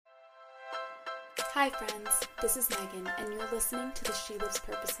Hi friends, this is Megan, and you're listening to the She Lives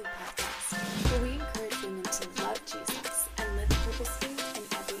Purposefully podcast, where we encourage women to love Jesus and live purposefully in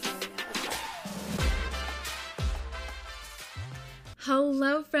every area of life.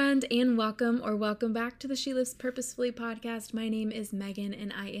 Hello friend, and welcome back to the She Lives Purposefully podcast. My name is Megan,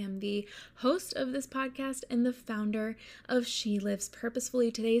 and I am the host of this podcast and the founder of She Lives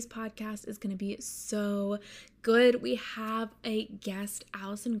Purposefully. Today's podcast is going to be so good. We have a guest,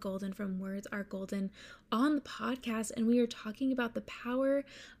 Allison Golden from Words Are Golden, on the podcast, and we are talking about the power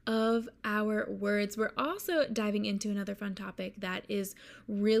of our words. We're also diving into another fun topic that is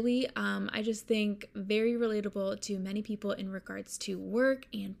really, I just think, very relatable to many people in regards to work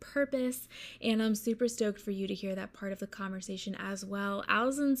and purpose, and I'm super stoked for you to hear that part of the conversation as well.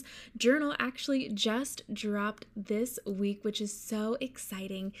 Allison's journal actually just dropped this week, which is so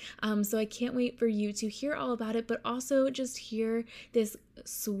exciting, so I can't wait for you to hear all about it, but also just hear this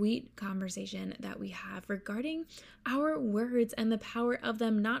sweet conversation that we have regarding our words and the power of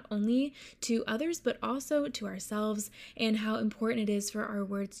them, not only to others, but also to ourselves, and how important it is for our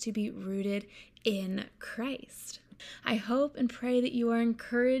words to be rooted in Christ. I hope and pray that you are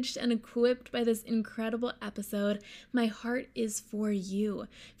encouraged and equipped by this incredible episode. My heart is for you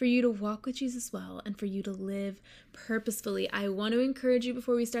to walk with Jesus well and for you to live purposefully. I want to encourage you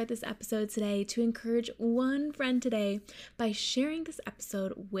before we start this episode today to encourage one friend today by sharing this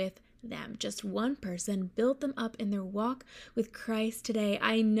episode with them. Just one person, build them up in their walk with Christ today.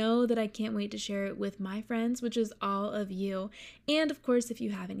 I know that I can't wait to share it with my friends, which is all of you. And of course, if you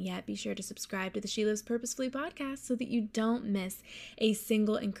haven't yet, be sure to subscribe to the She Lives Purposefully podcast so that you don't miss a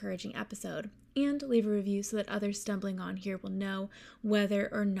single encouraging episode. And leave a review so that others stumbling on here will know whether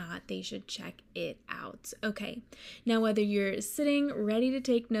or not they should check it out. Okay, now whether you're sitting ready to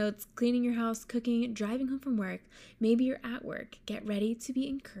take notes, cleaning your house, cooking, driving home from work, maybe you're at work, get ready to be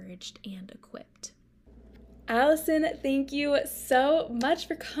encouraged and equipped. Allison, thank you so much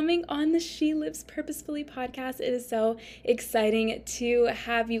for coming on the She Lives Purposefully podcast. It is so exciting to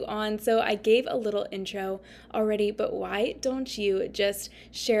have you on. So I gave a little intro already, but why don't you just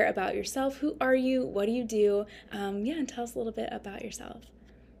share about yourself? Who are you? What do you do? And tell us a little bit about yourself.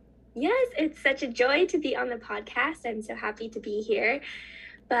 Yes, it's such a joy to be on the podcast. I'm so happy to be here.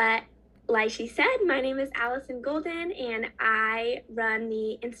 But like she said, my name is Allison Golden, and I run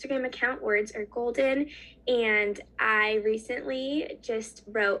the Instagram account Words Are Golden. And I recently just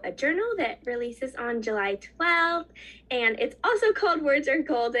wrote a journal that releases on July 12th, and it's also called Words Are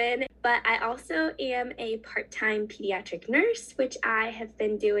Golden. But I also am a part-time pediatric nurse, which I have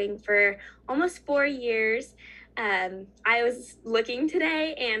been doing for almost 4 years. I was looking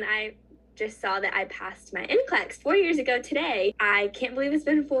today, and I just saw that I passed my NCLEX 4 years ago today. I can't believe it's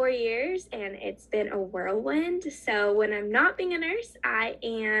been 4 years, and it's been a whirlwind. So when I'm not being a nurse, I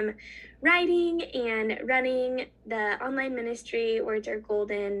am writing and running the online ministry Words Are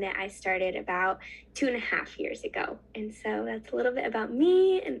Golden that I started about 2.5 years ago. And so that's a little bit about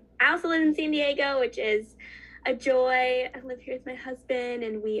me. And I also live in San Diego, which is a joy. I live here with my husband,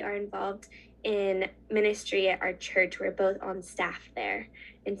 and we are involved in ministry at our church. We're both on staff there.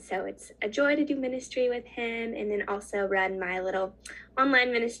 And so it's a joy to do ministry with him, and then also run my little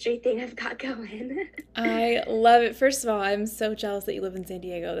online ministry thing I've got going. I love it. First of all, I'm so jealous that you live in San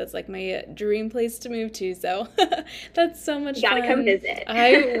Diego. That's like my dream place to move to. So that's so much fun. You gotta come visit.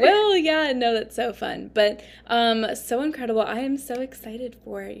 I will. Yeah, no, that's so fun. But so incredible. I am so excited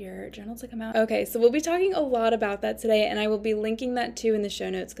for your journal to come out. Okay, so we'll be talking a lot about that today, and I will be linking that too in the show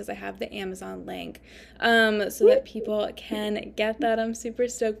notes because I have the Amazon link so that people can get that. I'm super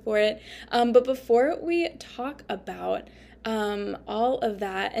stoked for it. But before we talk about all of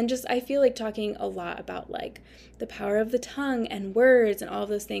that, and just I feel like talking a lot about like the power of the tongue and words and all of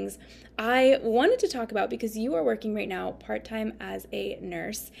those things, I wanted to talk about, because you are working right now part-time as a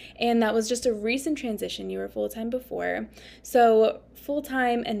nurse, and that was just a recent transition. You were full-time before, so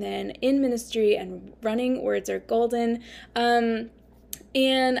full-time and then in ministry and running Words Are Golden.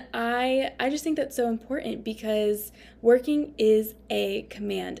 And I just think that's so important, because working is a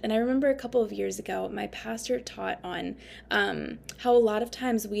command. And I remember a couple of years ago, my pastor taught on how a lot of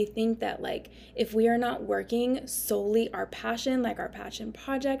times we think that like if we are not working solely our passion, like our passion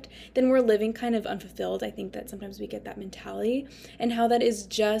project, then we're living kind of unfulfilled. I think that sometimes we get that mentality, and how that is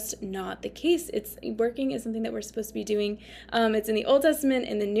just not the case. Working is something that we're supposed to be doing. It's in the Old Testament,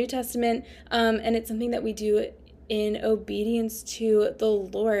 in the New Testament, and it's something that we do in obedience to the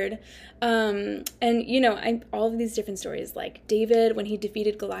Lord. And all of these different stories, like David, when he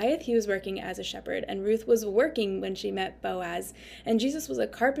defeated Goliath, he was working as a shepherd, and Ruth was working when she met Boaz, and Jesus was a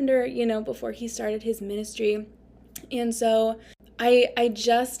carpenter, before he started his ministry. And so I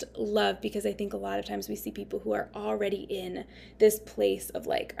just love, because I think a lot of times we see people who are already in this place of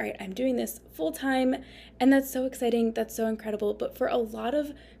like, all right, I'm doing this full time, and that's so exciting, that's so incredible. But for a lot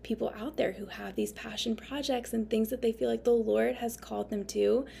of people out there who have these passion projects and things that they feel like the Lord has called them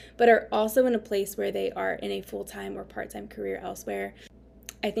to, but are also in a place where they are in a full-time or part-time career elsewhere,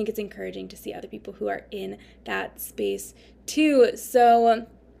 I think it's encouraging to see other people who are in that space too. So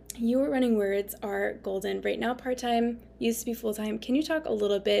Your Running Words are golden. Right now, part-time, used to be full-time. Can you talk a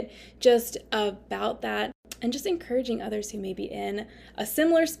little bit just about that and just encouraging others who may be in a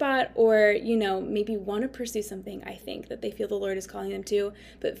similar spot or, maybe want to pursue something, I think, that they feel the Lord is calling them to,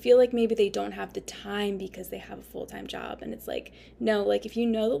 but feel like maybe they don't have the time because they have a full-time job. And it's like, no, like if you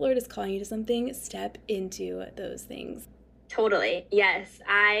know the Lord is calling you to something, step into those things. Totally. Yes.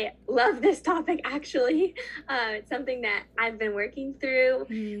 I love this topic, actually. It's something that I've been working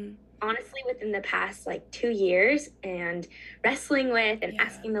through, honestly, within the past 2 years and wrestling with and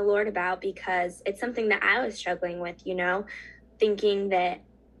asking the Lord about, because it's something that I was struggling with, thinking that,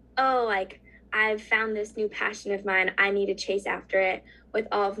 I've found this new passion of mine. I need to chase after it with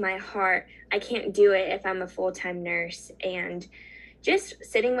all of my heart. I can't do it if I'm a full-time nurse. And just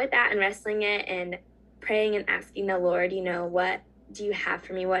sitting with that and wrestling it and praying and asking the Lord, what do you have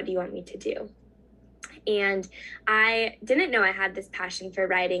for me? What do you want me to do? And I didn't know I had this passion for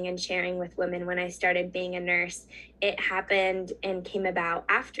writing and sharing with women when I started being a nurse. It happened and came about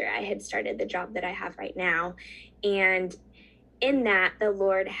after I had started the job that I have right now. And in that, the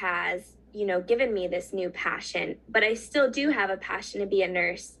Lord has, given me this new passion, but I still do have a passion to be a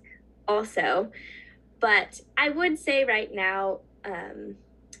nurse also. But I would say right now,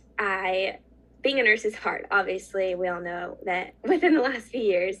 being a nurse is hard. Obviously, we all know that within the last few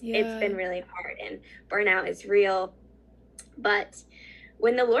years, it's been really hard and burnout is real. But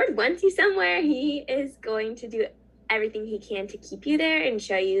when the Lord wants you somewhere, He is going to do everything He can to keep you there and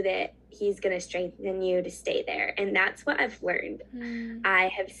show you that He's going to strengthen you to stay there. And that's what I've learned. I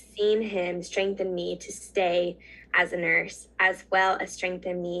have seen Him strengthen me to stay as a nurse, as well as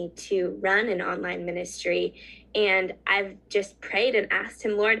strengthen me to run an online ministry. And I've just prayed and asked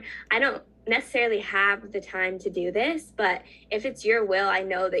Him, Lord, I don't necessarily have the time to do this, but if it's your will, I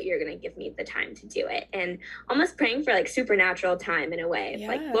know that you're going to give me the time to do it. And almost praying for supernatural time in a way,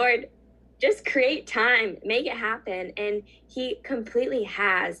 Lord, just create time, make it happen. And He completely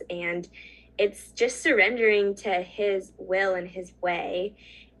has. And it's just surrendering to His will and His way.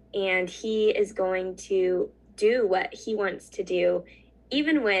 And He is going to do what He wants to do,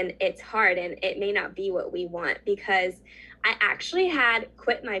 even when it's hard and it may not be what we want. Because I actually had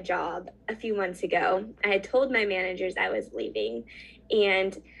quit my job a few months ago. I had told my managers I was leaving,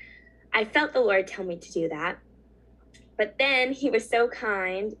 and I felt the Lord tell me to do that. But then He was so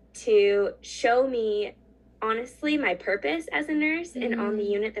kind to show me, honestly, my purpose as a nurse and on the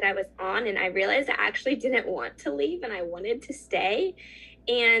unit that I was on. And I realized I actually didn't want to leave and I wanted to stay.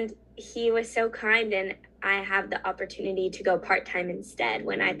 And He was so kind, and I have the opportunity to go part-time instead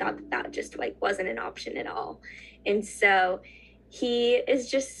when I thought that just wasn't an option at all. And so He is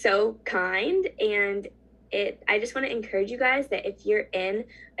just so kind. And I just want to encourage you guys that if you're in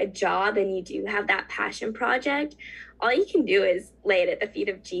a job and you do have that passion project, all you can do is lay it at the feet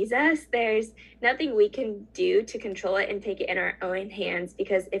of Jesus. There's nothing we can do to control it and take it in our own hands,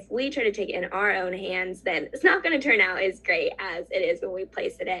 because if we try to take it in our own hands, then it's not going to turn out as great as it is when we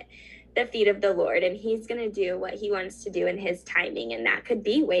place it at the feet of the Lord. And He's going to do what He wants to do in His timing. And that could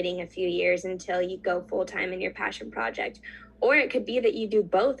be waiting a few years until you go full time in your passion project. Or it could be that you do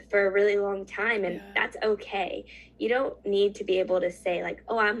both for a really long time, and that's okay. You don't need to be able to say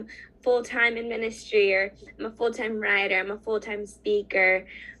oh, I'm full-time in ministry, or I'm a full-time writer, I'm a full-time speaker.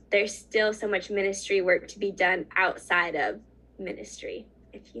 There's still so much ministry work to be done outside of ministry,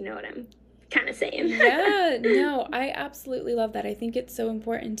 if you know what I'm kind of saying. Yeah, no, I absolutely love that. I think it's so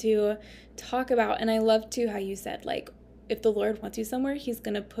important to talk about. And I love too how you said, if the Lord wants you somewhere, He's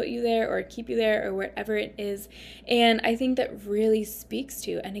going to put you there or keep you there or wherever it is. And I think that really speaks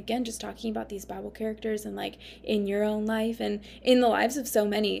to, and again, just talking about these Bible characters and in your own life and in the lives of so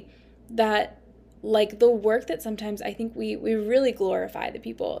many, that the work that sometimes I think we really glorify the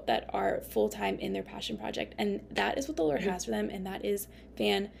people that are full-time in their passion project. And that is what the Lord has for them. And that is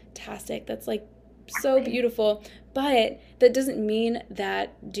fantastic. That's so beautiful. But that doesn't mean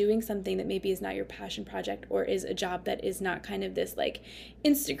that doing something that maybe is not your passion project or is a job that is not kind of this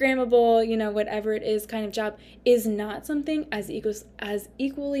Instagrammable, whatever it is kind of job is not something as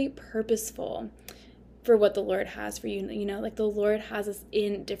equally purposeful for what the Lord has for you. The Lord has us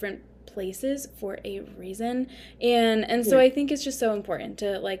in different places for a reason. And so I think it's just so important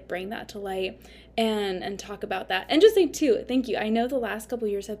to like bring that to light and talk about that. And just say too, thank you. I know the last couple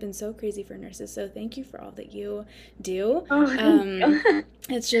years have been so crazy for nurses, so thank you for all that you do.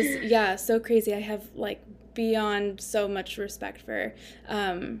 It's just, yeah, so crazy. I have like beyond so much respect for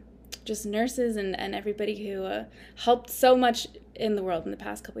just nurses and everybody who helped so much in the world in the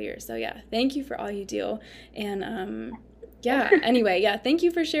past couple years. So yeah, thank you for all you do. And anyway, thank you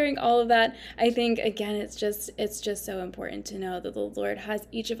for sharing all of that. I think again, it's just so important to know that the Lord has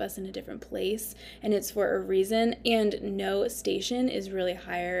each of us in a different place, and it's for a reason, and no station is really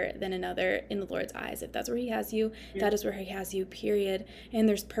higher than another in the Lord's eyes. If that's where he has you, that is where he has you, period. And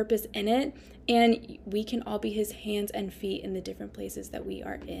there's purpose in it, and we can all be his hands and feet in the different places that we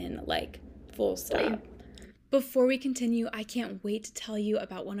are in, like full stop. Before we continue, I can't wait to tell you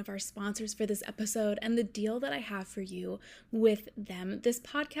about one of our sponsors for this episode and the deal that I have for you with them. This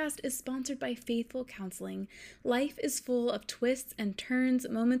podcast is sponsored by Faithful Counseling. Life is full of twists and turns,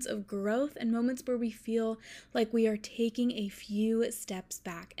 moments of growth, and moments where we feel like we are taking a few steps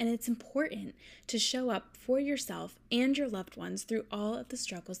back. And it's important to show up for yourself and your loved ones through all of the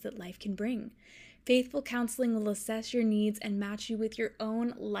struggles that life can bring. Faithful Counseling will assess your needs and match you with your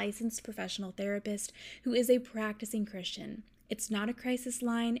own licensed professional therapist who is a practicing Christian. It's not a crisis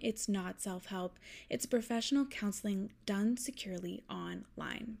line, it's not self-help, it's professional counseling done securely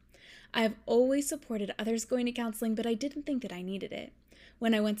online. I've always supported others going to counseling, but I didn't think that I needed it.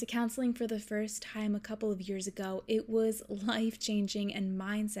 When I went to counseling for the first time a couple of years ago, it was life-changing and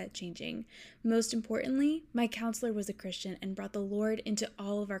mindset-changing. Most importantly, my counselor was a Christian and brought the Lord into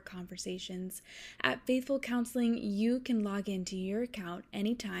all of our conversations. At Faithful Counseling, you can log into your account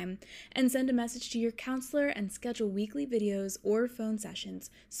anytime and send a message to your counselor and schedule weekly videos or phone sessions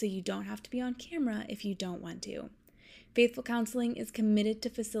so you don't have to be on camera if you don't want to. Faithful Counseling is committed to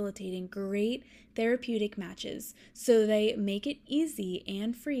facilitating great therapeutic matches, so they make it easy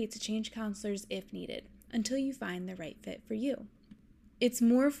and free to change counselors if needed, until you find the right fit for you. It's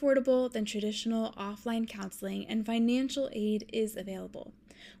more affordable than traditional offline counseling, and financial aid is available.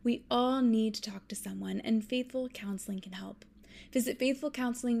 We all need to talk to someone, and Faithful Counseling can help. Visit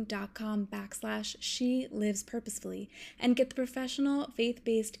faithfulcounseling.com/SheLivesPurposefully and get the professional,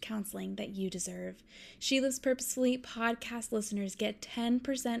 faith-based counseling that you deserve. She Lives Purposefully podcast listeners get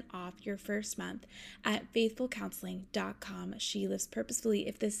 10% off your first month at faithfulcounseling.com/SheLivesPurposefully.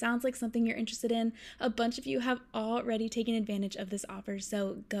 If this sounds like something you're interested in, a bunch of you have already taken advantage of this offer,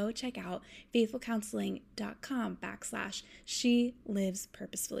 so go check out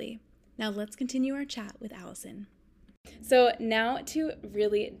faithfulcounseling.com/SheLivesPurposefully. Now let's continue our chat with Allison. So now to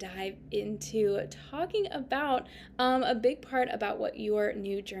really dive into talking about a big part about what your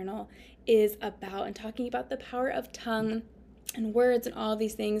new journal is about, and talking about the power of tongue and words and all of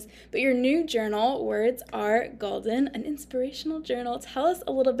these things. But your new journal, Words Are Golden, an inspirational journal. Tell us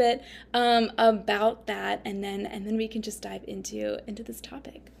a little bit about that, and then we can just dive into this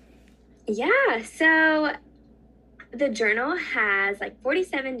topic. Yeah, so the journal has like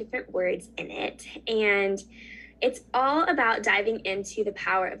 47 different words in it, and it's all about diving into the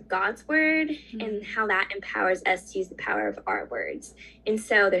power of God's word and how that empowers us to use the power of our words. And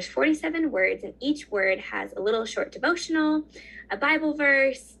so there's 47 words, and each word has a little short devotional, a Bible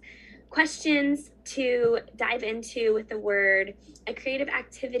verse, questions to dive into with the word, a creative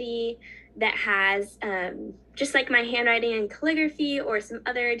activity that has just like my handwriting and calligraphy, or some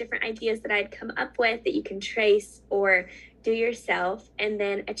other different ideas that I'd come up with that you can trace or do yourself, and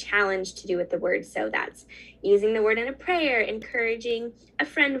then a challenge to do with the word. So that's using the word in a prayer, encouraging a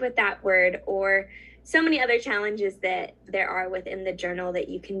friend with that word, or so many other challenges that there are within the journal that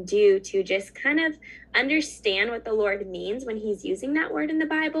you can do to just kind of understand what the Lord means when he's using that word in the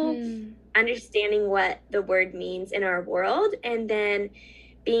Bible, understanding what the word means in our world, and then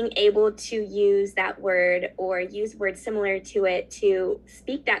being able to use that word or use words similar to it to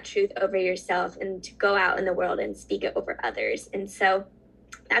speak that truth over yourself and to go out in the world and speak it over others. And so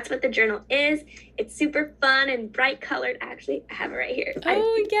that's what the journal is. It's super fun and bright colored. Actually, I have it right here.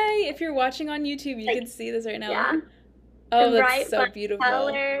 Oh, yay. If you're watching on YouTube, you can see this right now. Yeah. Oh, that's bright, so beautiful.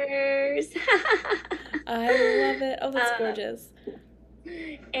 Colors. I love it. Oh, that's gorgeous.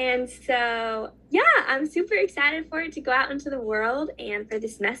 And so, yeah, I'm super excited for it to go out into the world and for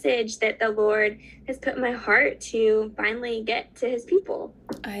this message that the Lord has put in my heart to finally get to his people.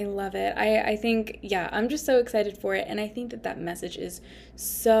 I love it. I think, I'm just so excited for it. And I think that message is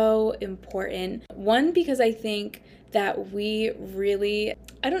so important. One, because I think that we really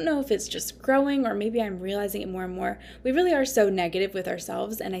I don't know if it's just growing or maybe I'm realizing it more and more. We really are so negative with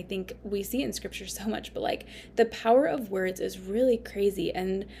ourselves, and I think we see it in scripture so much, but like the power of words is really crazy,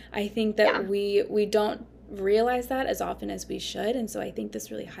 and I think that we don't realize that as often as we should, and so I think this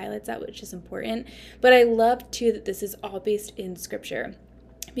really highlights that, which is important. But I love too that this is all based in scripture,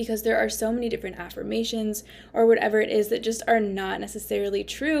 because there are so many different affirmations or whatever it is that just are not necessarily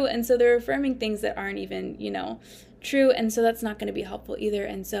true, and so they're affirming things that aren't even, true, and so that's not going to be helpful either.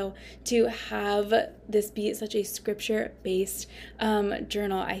 And so to have this be such a scripture-based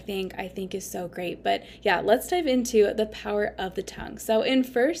journal, I think is so great. But yeah, let's dive into the power of the tongue. So in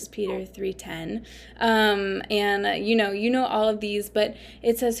 1 Peter 3:10, and you know all of these, but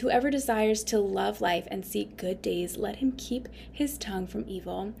it says, "Whoever desires to love life and seek good days, let him keep his tongue from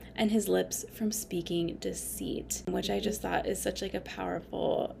evil and his lips from speaking deceit," which I just thought is such like a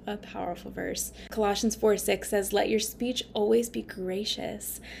powerful verse. Colossians 4:6 says, "Let your speech always be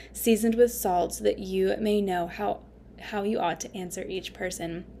gracious, seasoned with salt, so that you may know how you ought to answer each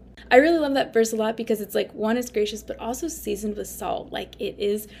person." I really love that verse a lot because it's like, one is gracious, but also seasoned with salt. Like it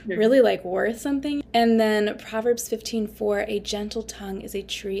is really like worth something. And then Proverbs 15:4, "A gentle tongue is a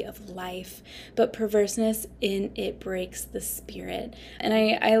tree of life, but perverseness in it breaks the spirit." And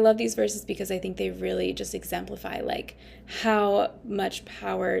I love these verses because I think they really just exemplify like how much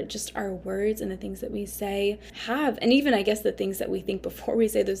power just our words and the things that we say have. And even I guess the things that we think before we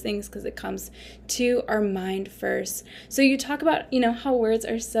say those things, because it comes to our mind first. So you talk about, how words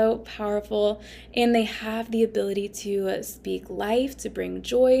are so powerful and they have the ability to speak life, to bring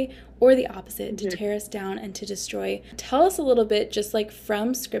joy, or the opposite, to tear us down and to destroy. Tell us a little bit, just like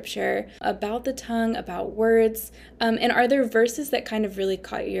from scripture, about the tongue, about words, and are there verses that kind of really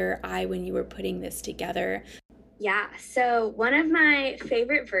caught your eye when you were putting this together? Yeah, so one of my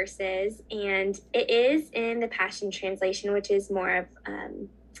favorite verses, and it is in the Passion Translation, which is more of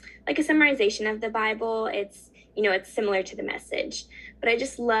like a summarization of the Bible. It's similar to the Message, but I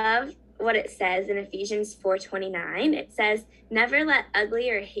just love what it says in Ephesians 4:29. It says, "Never let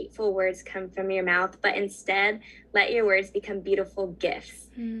ugly or hateful words come from your mouth, but instead let your words become beautiful gifts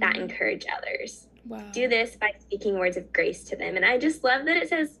that encourage others." Wow. Do this by speaking words of grace to them. And I just love that it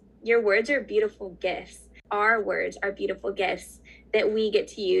says your words are beautiful gifts. Our words are beautiful gifts that we get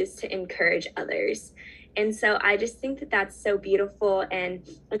to use to encourage others. And so I just think that that's so beautiful. And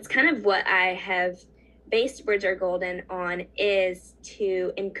it's kind of what I have based Words Are Golden on, is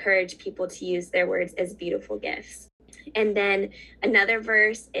to encourage people to use their words as beautiful gifts. And then another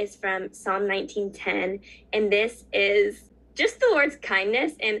verse is from Psalm 19:10. And this is just the Lord's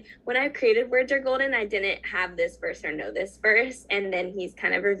kindness. And when I created Words Are Golden, I didn't have this verse or know this verse. And then he's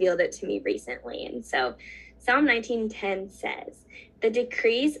kind of revealed it to me recently. And so Psalm 19:10 says, "The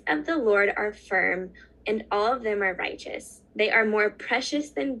decrees of the Lord are firm, and all of them are righteous. They are more precious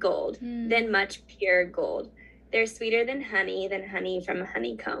than gold, than much pure gold. They're sweeter than honey from a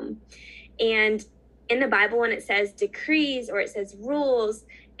honeycomb." And in the Bible, when it says decrees or it says rules,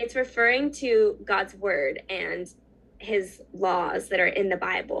 it's referring to God's word and his laws that are in the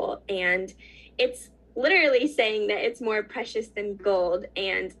Bible. And it's literally saying that it's more precious than gold.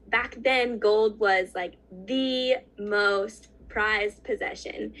 And back then, gold was like the most prized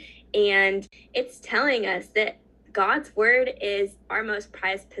possession. And it's telling us that God's word is our most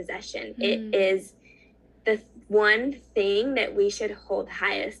prized possession. It is the one thing that we should hold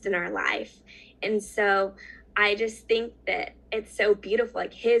highest in our life. And so I just think that it's so beautiful.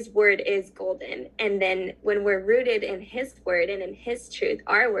 Like his word is golden. And then when we're rooted in his word and in his truth,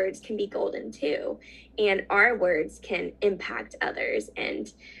 our words can be golden too. And our words can impact others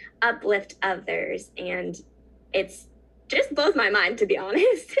and uplift others. And it's just blows my mind, to be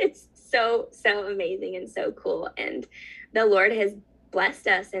honest. It's so amazing and so cool. And the Lord has blessed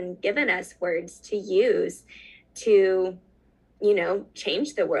us and given us words to use to,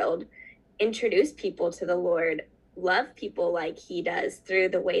 change the world, introduce people to the Lord, love people like he does through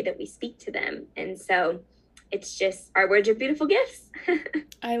the way that we speak to them. And so it's just, our words are beautiful gifts.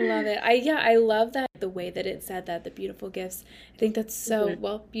 I love it. I love that, the way that it said that, the beautiful gifts. I think that's so,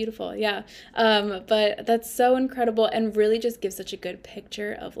 beautiful. Yeah. But that's so incredible and really just gives such a good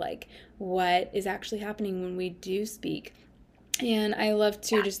picture of like what is actually happening when we do speak. And I love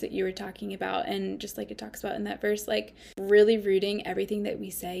too, just that you were talking about, and just like it talks about in that verse, like really rooting everything that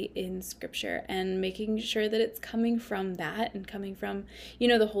we say in scripture and making sure that it's coming from that and coming from,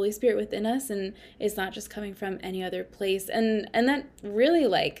 the Holy Spirit within us, and it's not just coming from any other place. And that really,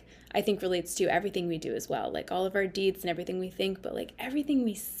 like, I think relates to everything we do as well, like all of our deeds and everything we think, but like everything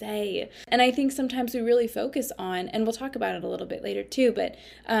we say. And I think sometimes we really focus on, and we'll talk about it a little bit later too, but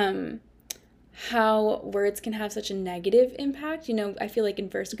how words can have such a negative impact. You know, I feel like in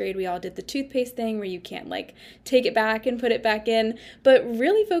first grade we all did the toothpaste thing where you can't like take it back and put it back in, but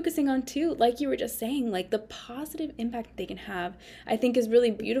really focusing on too, like you were just saying, like the positive impact they can have, I think is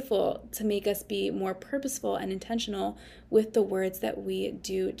really beautiful to make us be more purposeful and intentional with the words that we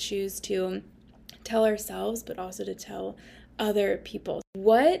do choose to tell ourselves, but also to tell other people.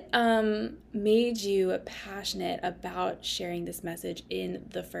 What made you passionate about sharing this message in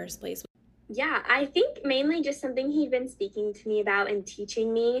the first place? Yeah, I think mainly just something he'd been speaking to me about and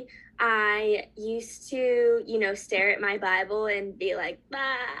teaching me. I used to, stare at my Bible and be like,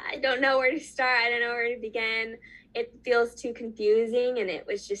 I don't know where to start. I don't know where to begin. It feels too confusing. And it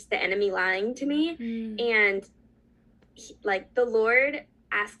was just the enemy lying to me. And the Lord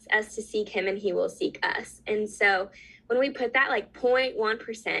asks us to seek him and he will seek us. And so when we put that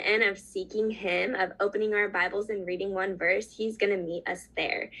 0.1% in of seeking him, of opening our Bibles and reading one verse, he's going to meet us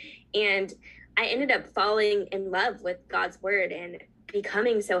there. And I ended up falling in love with God's word and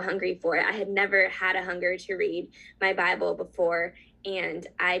becoming so hungry for it. I had never had a hunger to read my Bible before. And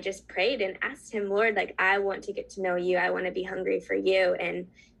I just prayed and asked him, Lord, I want to get to know you. I want to be hungry for you. And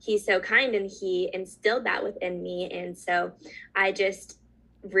he's so kind and he instilled that within me. And so I just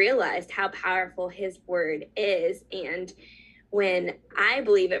realized how powerful his word is. And when I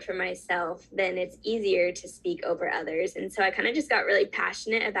believe it for myself, then it's easier to speak over others. And so I kind of just got really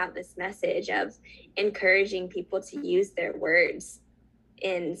passionate about this message of encouraging people to use their words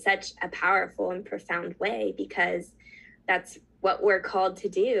in such a powerful and profound way, because that's what we're called to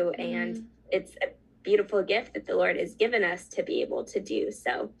do. And it's a beautiful gift that the Lord has given us to be able to do.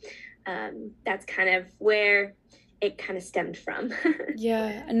 So that's kind of where it kind of stemmed from.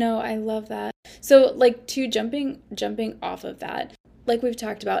 Yeah, no, I love that. So jumping off of that, like we've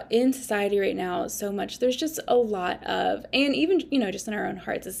talked about in society right now, so much, there's just a lot of, and even, just in our own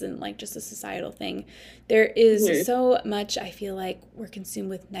hearts, this isn't just a societal thing. There is so much, I feel like we're consumed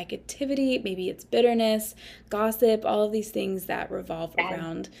with negativity, maybe it's bitterness, gossip, all of these things that revolve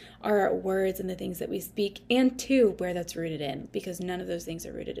around our words and the things that we speak, and too, where that's rooted in, because none of those things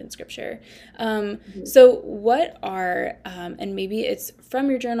are rooted in scripture. So what are, and maybe it's from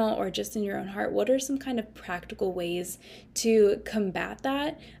your journal or just in your own heart, what are some kind of practical ways to combat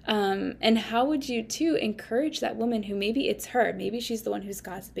that? And how would you too encourage that woman who maybe it's her, maybe she's the one who's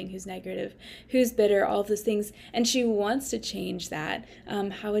gossiping, who's negative, who's bitter, all of those things, and she wants to change that.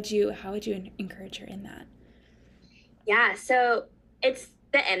 How would you encourage her in that? Yeah, so it's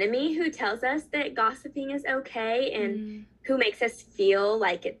the enemy who tells us that gossiping is okay and who makes us feel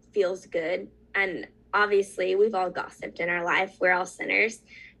like it feels good. And obviously we've all gossiped in our life. We're all sinners,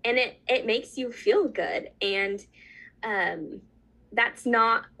 and it makes you feel good. And that's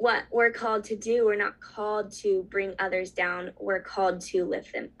not what we're called to do. We're not called to bring others down. We're called to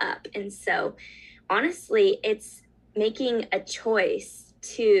lift them up. And so honestly, it's making a choice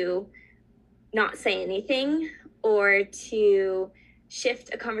to not say anything or to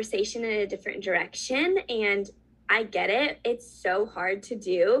shift a conversation in a different direction. And I get it. It's so hard to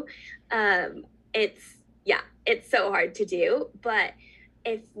do. It's so hard to do. But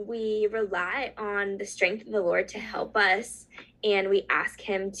if we rely on the strength of the Lord to help us, and we ask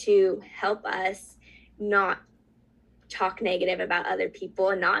him to help us not talk negative about other people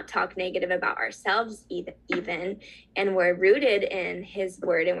and not talk negative about ourselves even, and we're rooted in his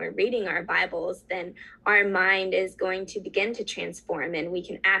word and we're reading our Bibles, then our mind is going to begin to transform, and we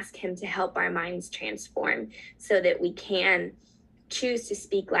can ask him to help our minds transform so that we can choose to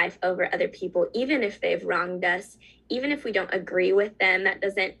speak life over other people, even if they've wronged us, even if we don't agree with them. That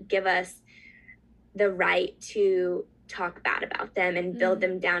doesn't give us the right to talk bad about them and build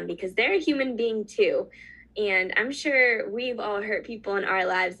them down, because they're a human being too. And I'm sure we've all hurt people in our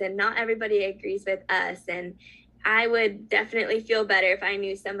lives, and not everybody agrees with us. And I would definitely feel better if I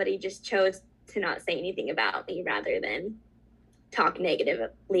knew somebody just chose to not say anything about me rather than talk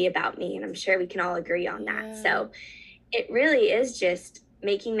negatively about me. And I'm sure we can all agree on that. So it really is just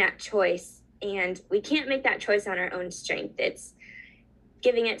making that choice. And we can't make that choice on our own strength. It's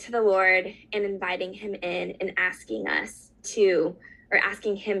giving it to the Lord and inviting him in and asking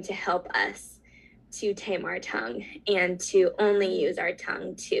him to help us to tame our tongue and to only use our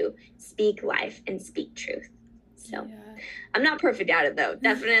tongue to speak life and speak truth. So I'm not perfect at it though.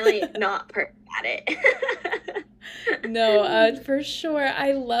 Definitely not perfect at it. No, for sure.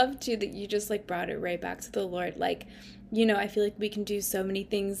 I love too that you just brought it right back to the Lord. I feel like we can do so many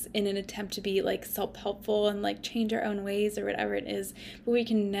things in an attempt to be self-helpful and change our own ways or whatever it is, but we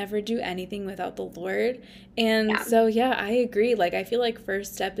can never do anything without the Lord. And so, I agree. I feel like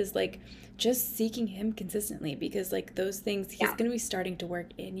first step is just seeking him consistently, because those things, he's going to be starting to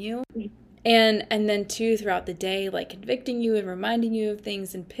work in you. And then too, throughout the day, like convicting you and reminding you of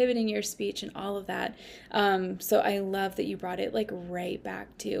things and pivoting your speech and all of that. So I love that you brought it like right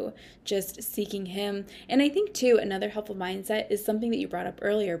back to just seeking him. And I think too, another helpful mindset is something that you brought up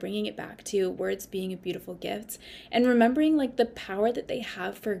earlier, bringing it back to words being a beautiful gift and remembering like the power that they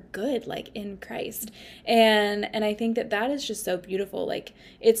have for good, like in Christ. And I think that is just so beautiful. Like,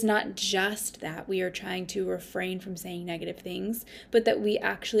 it's not just that we are trying to refrain from saying negative things, but that we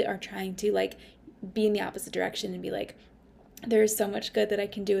actually are trying to like be in the opposite direction and be like, there's so much good that I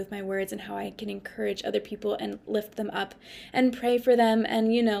can do with my words and how I can encourage other people and lift them up and pray for them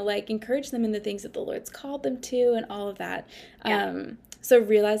and, you know, like encourage them in the things that the Lord's called them to and all of that. Yeah. So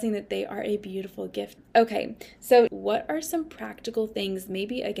realizing that they are a beautiful gift. Okay, so what are some practical things,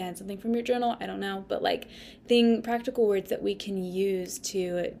 maybe again, something from your journal, I don't know, but like practical words that we can use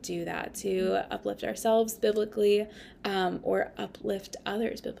to do that, to uplift ourselves biblically, or uplift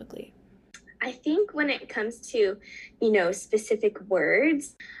others biblically? I think when it comes to, you know, specific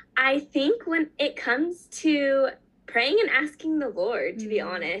words, I think when it comes to praying and asking the Lord, to be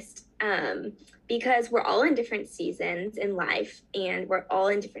honest, because we're all in different seasons in life and we're all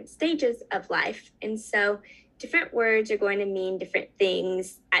in different stages of life. And so different words are going to mean different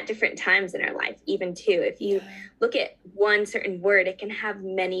things at different times in our life, even too. If you look at one certain word, it can have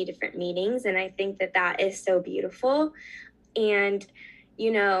many different meanings. And I think that is so beautiful. And,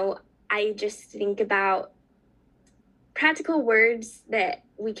 you know, I just think about practical words that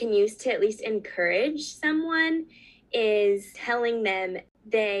we can use to at least encourage someone is telling them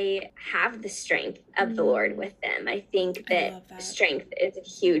they have the strength of the Lord with them. I think that strength is a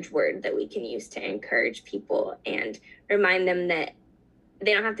huge word that we can use to encourage people and remind them that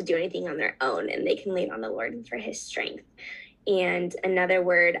they don't have to do anything on their own and they can lean on the Lord for his strength. And another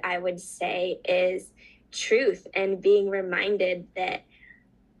word I would say is truth, and being reminded that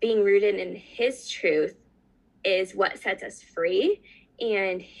being rooted in his truth is what sets us free,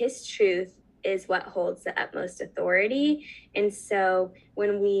 and his truth is what holds the utmost authority. And so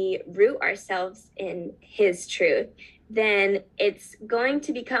when we root ourselves in his truth, then it's going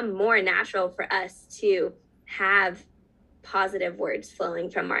to become more natural for us to have positive words flowing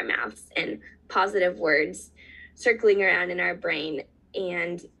from our mouths and positive words circling around in our brain.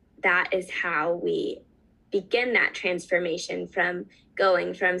 And that is how we begin that transformation from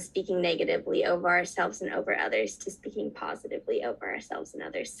going from speaking negatively over ourselves and over others to speaking positively over ourselves and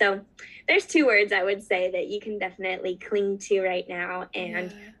others. So there's two words I would say that you can definitely cling to right now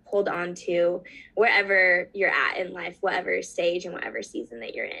and hold on to wherever you're at in life, whatever stage and whatever season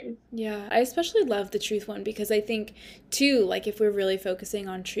that you're in. Yeah, I especially love the truth one because I think too, like if we're really focusing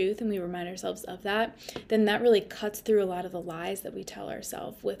on truth and we remind ourselves of that, then that really cuts through a lot of the lies that we tell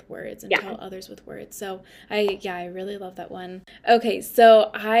ourselves with words and tell others with words. So I really love that one. Okay,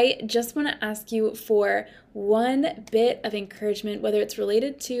 so I just want to ask you for one bit of encouragement, whether it's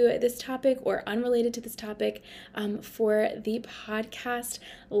related to this topic or unrelated to this topic, for the podcast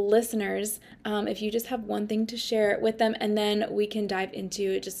listeners. If you just have one thing to share with them, and then we can dive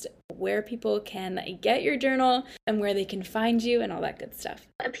into just where people can get your journal and where they can find you and all that good stuff.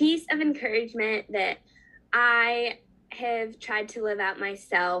 A piece of encouragement that I have tried to live out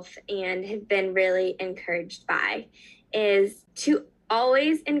myself and have been really encouraged by is to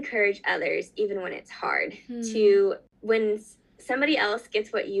always encourage others, even when it's hard. When somebody else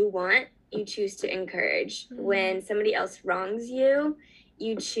gets what you want, you choose to encourage. When somebody else wrongs you,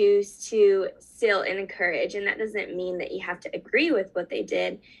 you choose to still encourage. And that doesn't mean that you have to agree with what they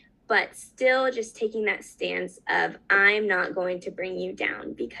did, but still just taking that stance of, I'm not going to bring you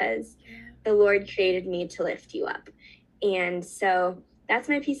down because the Lord created me to lift you up. And so that's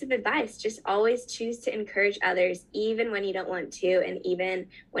my piece of advice. Just always choose to encourage others, even when you don't want to, and even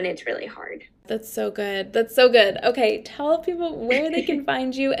when it's really hard. That's so good. That's so good. Okay, tell people where they can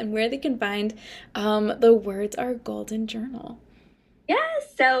find you and where they can find the Words Are Golden journal.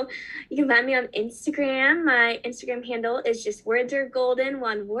 Yes, so you can find me on Instagram. My Instagram handle is just Words Are Golden,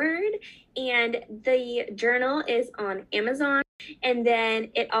 one word. And the journal is on Amazon. And then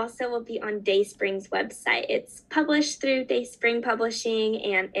it also will be on Dayspring's website. It's published through Dayspring Publishing,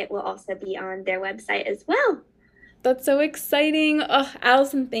 and it will also be on their website as well. That's so exciting. Oh,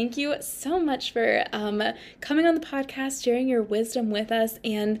 Allison, thank you so much for coming on the podcast, sharing your wisdom with us,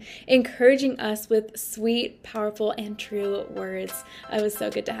 and encouraging us with sweet, powerful, and true words. It was so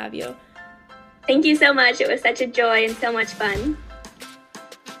good to have you. Thank you so much. It was such a joy and so much fun.